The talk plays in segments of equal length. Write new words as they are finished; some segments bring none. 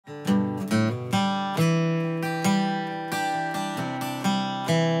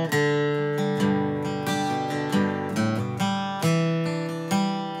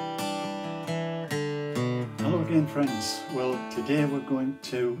friends. Well, today we're going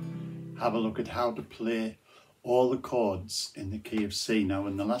to have a look at how to play all the chords in the key of C. Now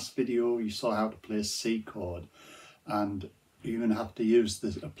in the last video you saw how to play a C chord, and you're going to have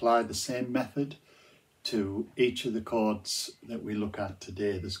to apply the same method to each of the chords that we look at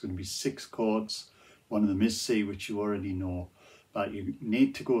today. There's going to be 6 chords. One of them is C, which you already know, but you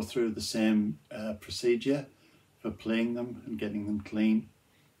need to go through the same procedure for playing them and getting them clean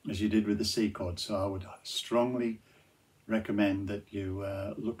as you did with the C chord. So I would strongly recommend that you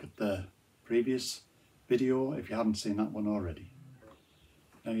look at the previous video if you haven't seen that one already.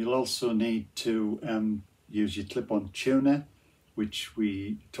 Now you'll also need to use your clip-on tuner, which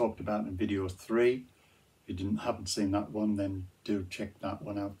we talked about in video 3. If you haven't seen that one, then do check that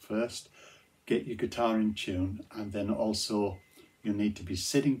one out first. Get your guitar in tune, and then also you'll need to be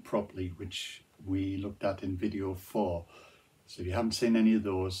sitting properly, which we looked at in video 4. So if you haven't seen any of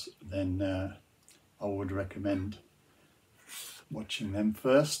those, then I would recommend watching them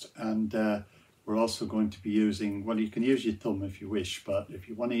first. And we're also going to be using, well, you can use your thumb if you wish, but if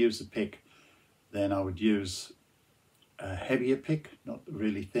you want to use a pick, then I would use a heavier pick, not a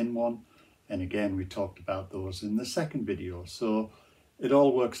really thin one. And again, we talked about those in the second video. So it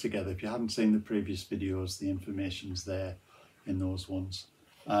all works together. If you haven't seen the previous videos, the information's there in those ones.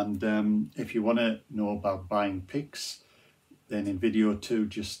 And if you want to know about buying picks, then in video 2,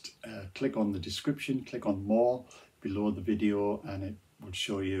 just click on the description, click on more below the video, and it will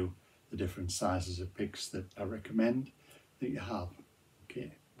show you the different sizes of picks that I recommend that you have.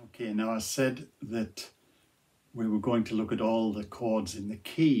 Okay, now I said that we were going to look at all the chords in the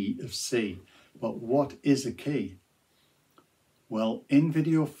key of C, but what is a key? Well, in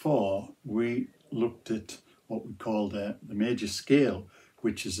video 4, we looked at what we call the major scale,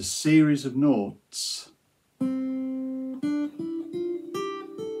 which is a series of notes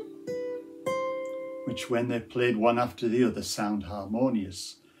which, when they're played one after the other, sound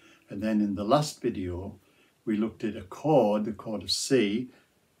harmonious. And then in the last video, we looked at a chord, the chord of C,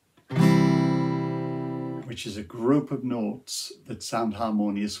 which is a group of notes that sound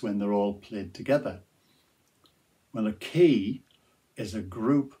harmonious when they're all played together. Well, a key is a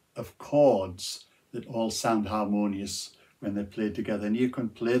group of chords that all sound harmonious when they're played together, and you can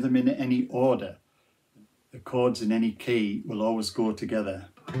play them in any order. The chords in any key will always go together.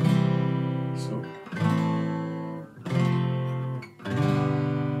 So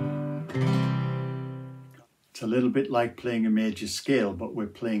it's a little bit like playing a major scale, but we're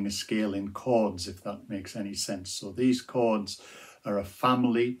playing a scale in chords, if that makes any sense. So these chords are a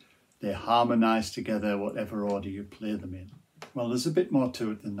family. They harmonize together whatever order you play them in. Well, there's a bit more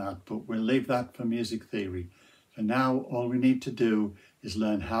to it than that, but we'll leave that for music theory. For now, all we need to do is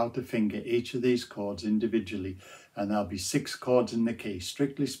learn how to finger each of these chords individually, and there'll be 6 chords in the key.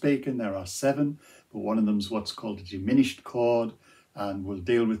 Strictly speaking, there are 7, but one of them is what's called a diminished chord, and we'll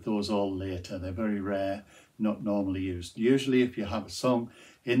deal with those all later. They're very rare, not normally used. Usually, if you have a song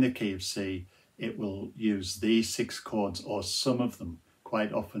in the key of C, it will use these 6 chords, or some of them.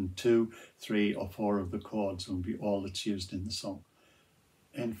 Quite often 2, 3 or 4 of the chords will be all that's used in the song.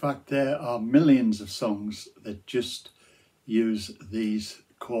 In fact, there are millions of songs that just use these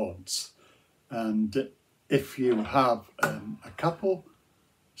chords. And if you have a capo,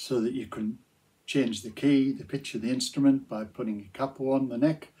 so that you can change the key, the pitch of the instrument by putting a capo on the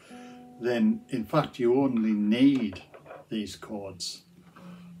neck, then in fact you only need these chords.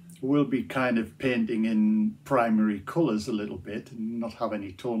 We'll be kind of painting in primary colours a little bit and not have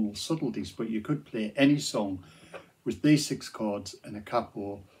any tonal subtleties, but you could play any song with these 6 chords and a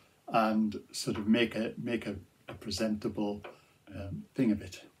capo and sort of make a presentable thing of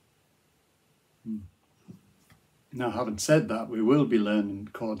it. Now, having said that, we will be learning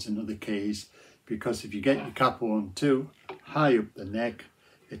chords in other keys, because if you get your capo on too high up the neck,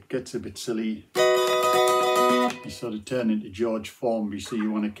 it gets a bit silly. You sort of turn into George Formby, so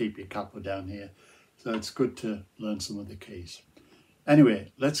you want to keep your capo down here. So it's good to learn some of the keys.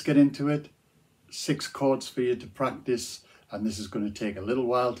 Anyway, let's get into it. 6 chords for you to practice, and this is going to take a little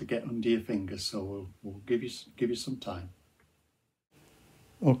while to get under your fingers, so we'll give you some time.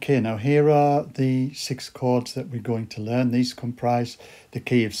 Okay, now here are the 6 chords that we're going to learn. These comprise the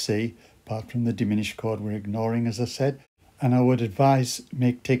key of C, apart from the diminished chord we're ignoring, as I said. And I would advise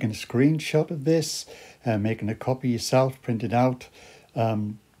taking a screenshot of this, making a copy yourself, print it out.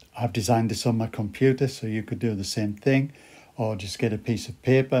 I've designed this on my computer, so you could do the same thing, or just get a piece of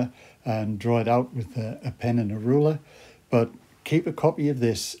paper and draw it out with a pen and a ruler. But keep a copy of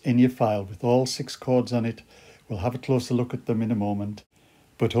this in your file with all 6 chords on it. We'll have a closer look at them in a moment.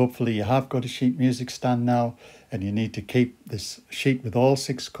 But hopefully you have got a sheet music stand now, and you need to keep this sheet with all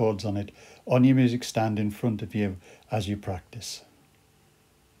 6 chords on it on your music stand in front of you as you practice.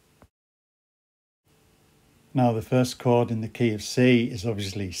 Now the first chord in the key of C is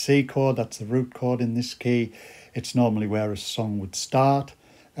obviously C chord. That's the root chord in this key. It's normally where a song would start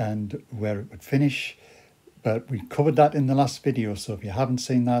and where it would finish. But we covered that in the last video, so if you haven't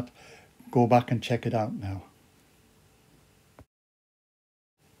seen that, go back and check it out now.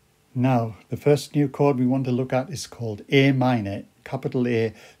 Now, the first new chord we want to look at is called A minor, capital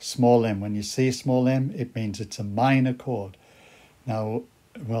A, small m. When you see small m, it means it's a minor chord. Now,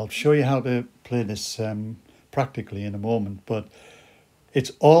 well, I'll show you how to play this practically in a moment, but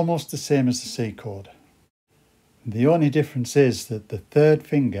it's almost the same as the C chord. The only difference is that the third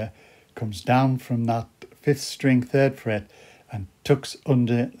finger comes down from that 5th string 3rd fret and tucks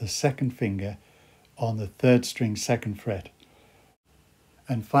under the 2nd finger on the 3rd string 2nd fret.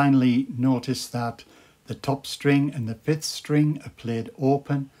 And finally, notice that the top string and the 5th string are played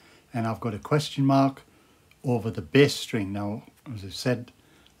open, and I've got a question mark over the bass string. Now, as I said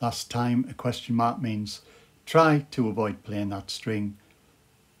last time, a question mark means try to avoid playing that string,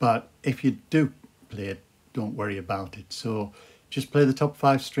 but if you do play it, don't worry about it. So just play the top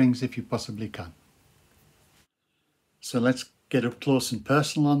 5 strings if you possibly can. So let's get up close and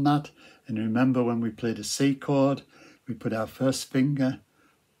personal on that. And remember, when we played a C chord, we put our first finger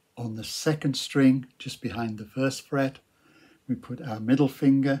on the 2nd string just behind the 1st fret. We put our middle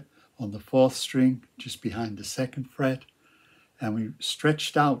finger on the 4th string just behind the 2nd fret. And we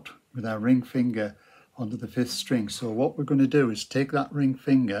stretched out with our ring finger onto the 5th string. So what we're going to do is take that ring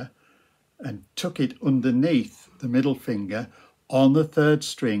finger and tuck it underneath the middle finger on the 3rd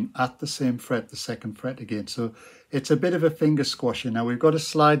string at the same fret, the 2nd fret again. So it's a bit of a finger squasher. Now we've got to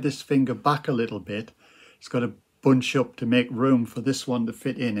slide this finger back a little bit. It's got to bunch up to make room for this one to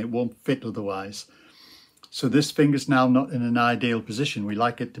fit in. It won't fit otherwise. So this finger's now not in an ideal position. We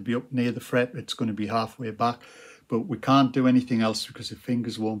like it to be up near the fret. It's going to be halfway back, but we can't do anything else because the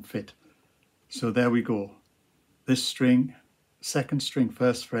fingers won't fit. So there we go. This string, 2nd string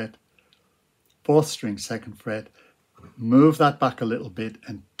 1st fret, 4th string 2nd fret, move that back a little bit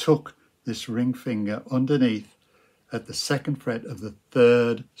and tuck this ring finger underneath at the 2nd fret of the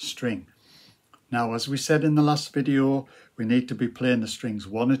 3rd string. Now, as we said in the last video, we need to be playing the strings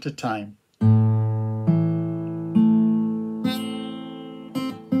one at a time.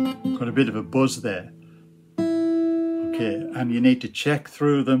 Got a bit of a buzz there. Okay, and you need to check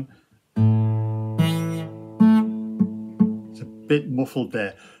through them. It's a bit muffled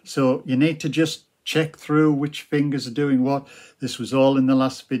there. So you need to just check through which fingers are doing what. This was all in the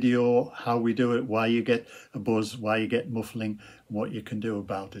last video, how we do it, why you get a buzz, why you get muffling, and what you can do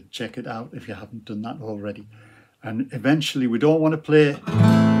about it. Check it out if you haven't done that already. And eventually we don't want to play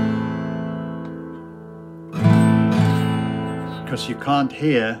because you can't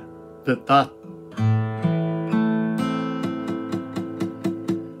hear that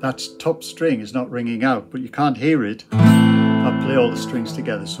top string is not ringing out, but you can't hear it. I'll play all the strings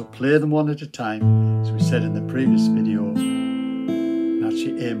together, so play them one at a time, as we said in the previous video. That's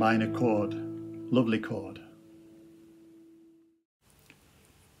your A minor chord, lovely chord.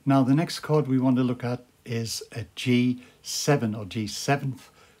 Now the next chord we want to look at is a G7 or G7th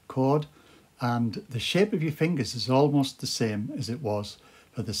chord, and the shape of your fingers is almost the same as it was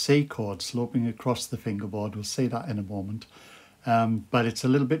for the C chord, sloping across the fingerboard. We'll see that in a moment, but it's a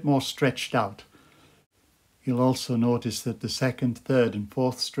little bit more stretched out. You'll also notice that the 2nd, 3rd and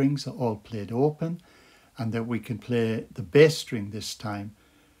 4th strings are all played open, and that we can play the bass string this time,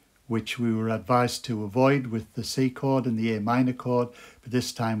 which we were advised to avoid with the C chord and the A minor chord, but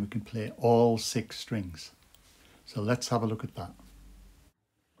this time we can play all 6 strings. So let's have a look at that.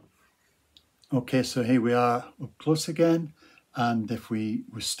 Okay, so here we are up close again, and if we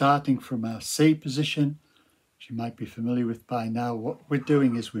were starting from our C position, which you might be familiar with by now, what we're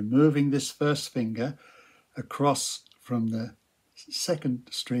doing is we're moving this first finger across from the 2nd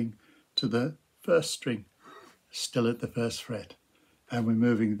string to the 1st string, still at the 1st fret. And we're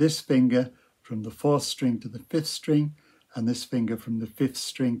moving this finger from the 4th string to the 5th string, and this finger from the 5th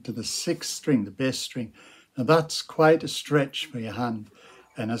string to the 6th string, the bass string. Now that's quite a stretch for your hand.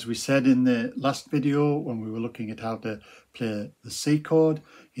 And as we said in the last video, when we were looking at how to play the C chord,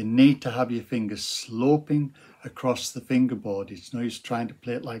 you need to have your fingers sloping across the fingerboard. It's no use trying to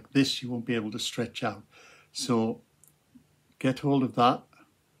play it like this, you won't be able to stretch out. So get hold of that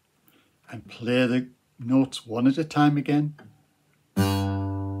and play the notes one at a time again.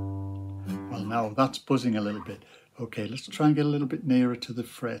 Well, now that's buzzing a little bit. Okay, let's try and get a little bit nearer to the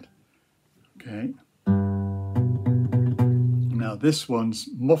fret. Okay. Now this one's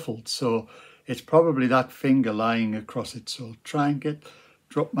muffled, so it's probably that finger lying across it. So try and get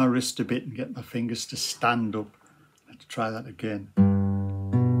drop my wrist a bit and get my fingers to stand up. Let's try that again.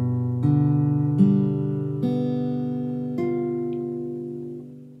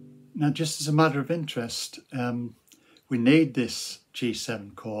 Now, just as a matter of interest, we need this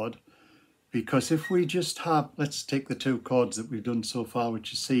G7 chord, because if we just have, let's take the two chords that we've done so far,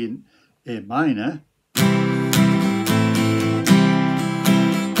 which is C and A minor.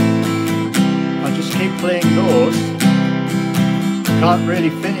 I just keep playing those, can't really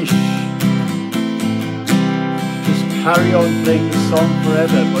finish. Just carry on playing the song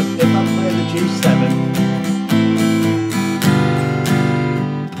forever. But if I play the G7,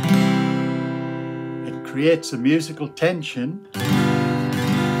 creates a musical tension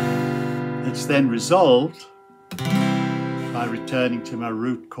that's then resolved by returning to my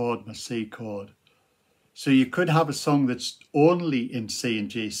root chord, my C chord. So you could have a song that's only in C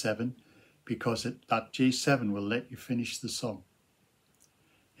and G7 because that G7 will let you finish the song.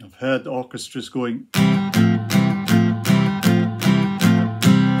 You've heard the orchestras going, then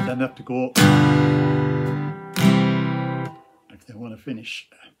they have to go if they want to finish.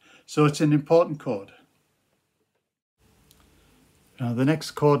 So it's an important chord. Now the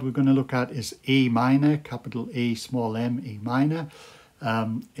next chord we're going to look at is E minor, capital E, small m, E minor.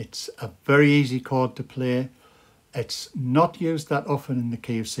 It's a very easy chord to play. It's not used that often in the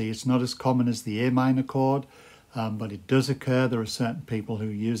key of C. It's not as common as the A minor chord, but it does occur. There are certain people who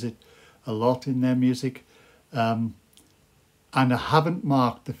use it a lot in their music. And I haven't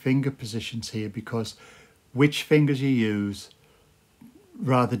marked the finger positions here because which fingers you use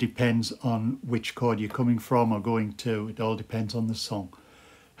rather depends on which chord you're coming from or going to. It all depends on the song.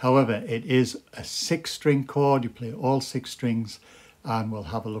 However, it is a 6-string chord. You play all 6 strings, and we'll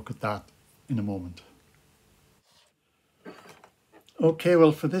have a look at that in a moment. Okay,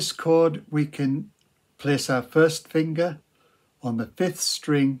 well, for this chord we can place our first finger on the 5th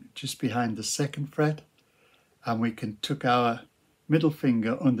string just behind the 2nd fret, and we can tuck our middle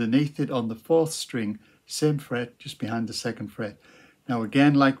finger underneath it on the 4th string, same fret, just behind the 2nd fret. Now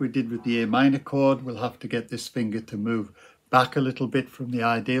again, like we did with the A minor chord, we'll have to get this finger to move back a little bit from the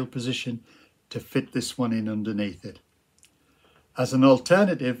ideal position to fit this one in underneath it. As an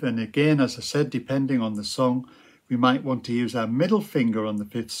alternative, and again, as I said, depending on the song, we might want to use our middle finger on the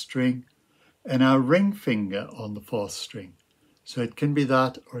 5th string and our ring finger on the 4th string. So it can be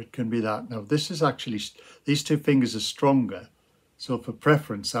that or it can be that. Now this is actually, these two fingers are stronger, so for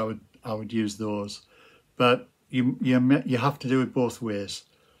preference I would use those. But you have to do it both ways.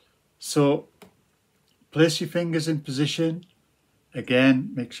 So place your fingers in position.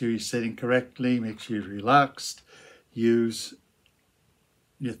 Again, make sure you're sitting correctly, make sure you're relaxed. Use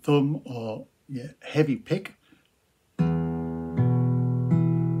your thumb or your heavy pick.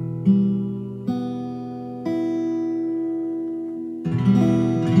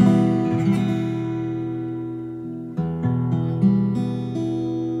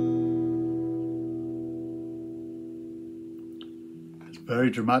 Very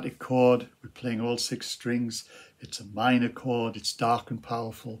dramatic chord. We're playing all 6 strings. It's a minor chord. It's dark and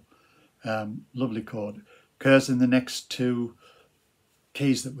powerful. Lovely chord. Occurs in the next 2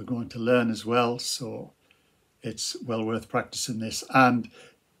 keys that we're going to learn as well. So it's well worth practicing this, and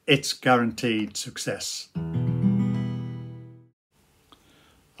it's guaranteed success.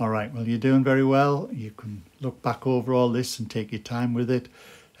 All right, well, you're doing very well. You can look back over all this and take your time with it.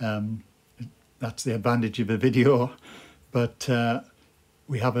 That's the advantage of a video. But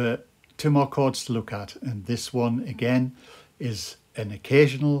we have 2 more chords to look at, and this one again is an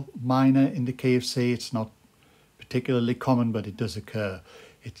occasional minor in the key of C. It's not particularly common, but it does occur.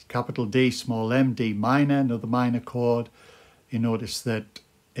 It's capital D, small m, D minor, another minor chord. You notice that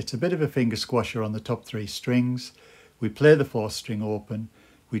it's a bit of a finger squasher on the top 3 strings. We play the 4th string open.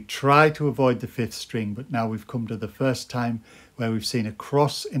 We try to avoid the 5th string, but now we've come to the first time where we've seen a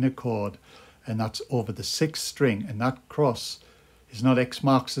cross in a chord, and that's over the 6th string, and that cross is not X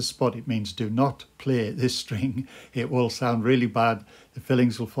marks the spot. It means do not play this string. It will sound really bad. The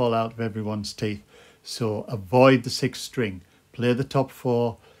fillings will fall out of everyone's teeth. So avoid the 6th string. Play the top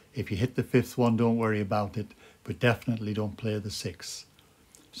 4. If you hit the 5th one, don't worry about it, but definitely don't play the 6th.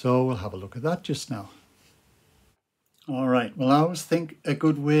 So we'll have a look at that just now. All right, well, I always think a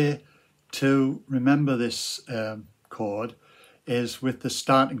good way to remember this chord is with the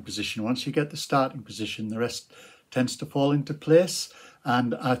starting position. Once you get the starting position, the rest tends to fall into place.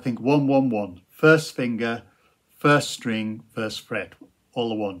 And I think 1, 1, 1. First finger, first string, first fret. All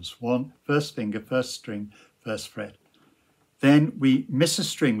the ones. 1, first finger, first string, first fret. Then we miss a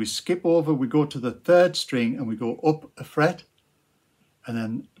string. We skip over, we go to the 3rd string and we go up a fret. And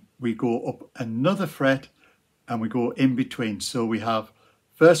then we go up another fret and we go in between. So we have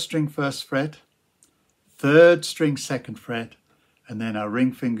first string, first fret, third string, second fret, and then our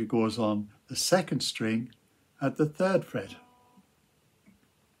ring finger goes on the second string at the third fret.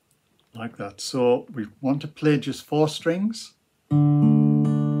 Like that. So we want to play just 4 strings. And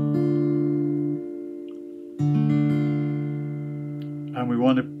we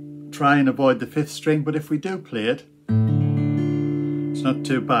want to try and avoid the 5th string, but if we do play it, it's not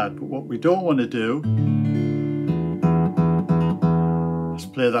too bad. But what we don't want to do is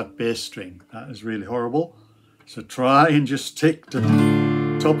play that bass string. That is really horrible. So try and just stick to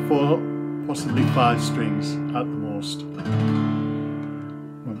the top 4, possibly 5 strings at the most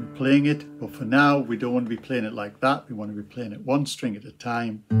when we're playing it. But for now, we don't want to be playing it like that. We want to be playing it 1 string at a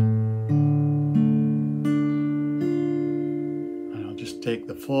time. And I'll just take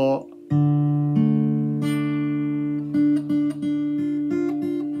the 4.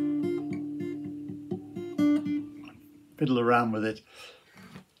 Fiddle around with it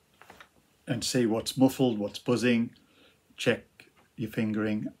and see what's muffled, what's buzzing. Check your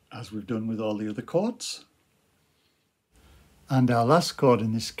fingering as we've done with all the other chords. And our last chord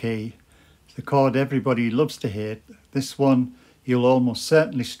in this key is the chord everybody loves to hate. This one you'll almost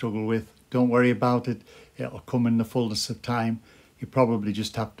certainly struggle with. Don't worry about it. It'll come in the fullness of time. You probably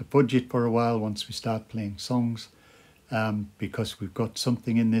just have to fudge it for a while once we start playing songs, because we've got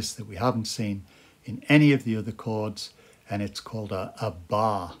something in this that we haven't seen in any of the other chords, and it's called a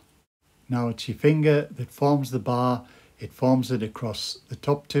bar. Now it's your finger that forms the bar. It forms it across the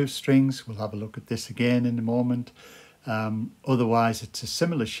top 2 strings. We'll have a look at this again in a moment. Otherwise it's a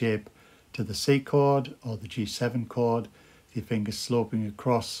similar shape to the C chord or the G7 chord, your fingers sloping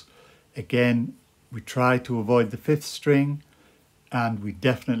across. Again, we try to avoid the 5th string, and we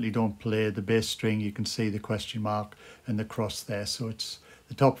definitely don't play the bass string. You can see the question mark and the cross there, so it's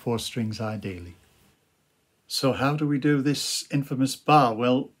the top 4 strings ideally. So how do we do this infamous bar?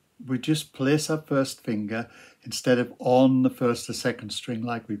 Well, we just place our first finger, instead of on the 1st or 2nd string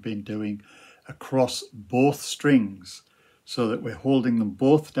like we've been doing, across both strings so that we're holding them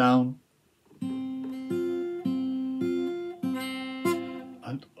both down.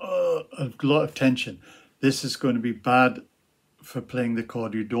 And a lot of tension. This is going to be bad for playing the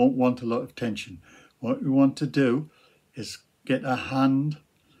chord. You don't want a lot of tension. What we want to do is get a hand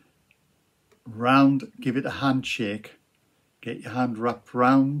round, give it a handshake, get your hand wrapped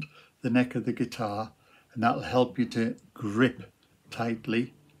round the neck of the guitar, and that'll help you to grip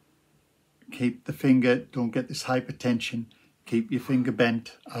tightly. Keep the finger, don't get this hypertension, keep your finger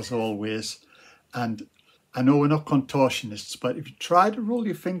bent as always. And I know we're not contortionists, but if you try to roll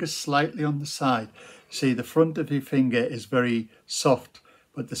your fingers slightly on the side, see the front of your finger is very soft,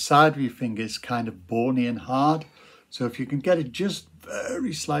 but the side of your finger is kind of bony and hard. So if you can get it just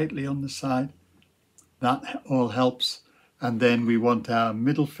very slightly on the side, that all helps. And then we want our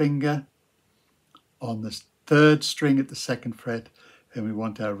middle finger on the 3rd string at the 2nd fret, and we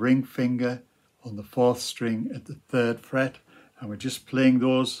want our ring finger on the 4th string at the 3rd fret, and we're just playing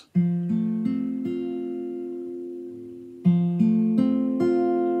those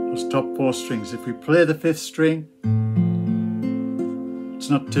top 4 strings. If we play the 5th string, it's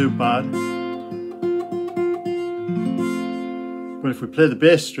not too bad, but if we play the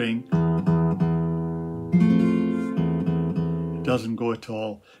bass string, it doesn't go at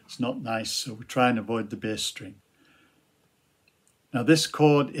all. It's not nice, so we try and avoid the bass string. Now this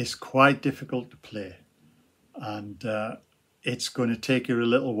chord is quite difficult to play, and it's going to take you a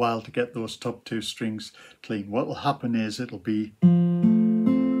little while to get those top 2 strings clean. What will happen is it'll be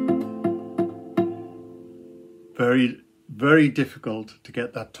very, very difficult to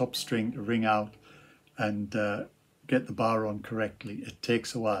get that top string to ring out and get the bar on correctly. It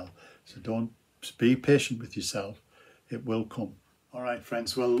takes a while, so don't, be patient with yourself. It will come. All right,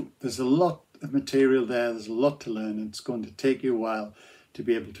 friends, well, there's a lot of material there. There's a lot to learn, and it's going to take you a while to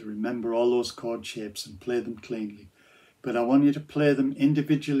be able to remember all those chord shapes and play them cleanly. But I want you to play them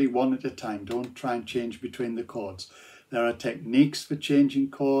individually, one at a time. Don't try and change between the chords. There are techniques for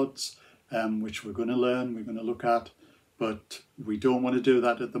changing chords, which we're going to learn, we're going to look at, but we don't want to do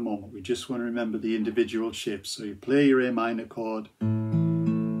that at the moment. We just want to remember the individual shapes. So you play your A minor chord.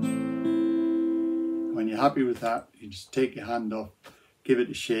 When you're happy with that, you just take your hand off, give it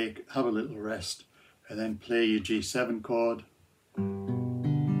a shake, have a little rest, and then play your G7 chord. And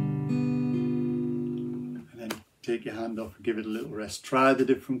then take your hand off and give it a little rest. Try the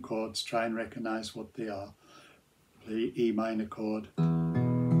different chords, try and recognize what they are. Play E minor chord.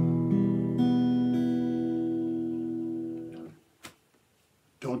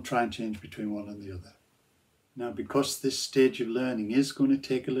 Don't try and change between one and the other. Now, because this stage of learning is going to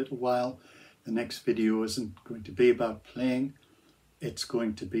take a little while, the next video isn't going to be about playing. it's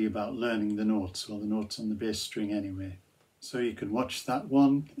going to be about learning the notes, or the notes on the bass string anyway. So you can watch that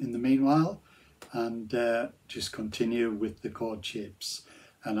one in the meanwhile and just continue with the chord shapes.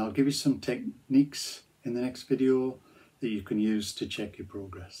 And I'll give you some techniques in the next video that you can use to check your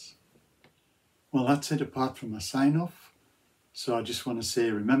progress. Well, that's it apart from my sign off. So I just want to say,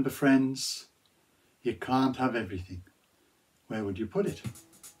 remember friends, you can't have everything. Where would you put it?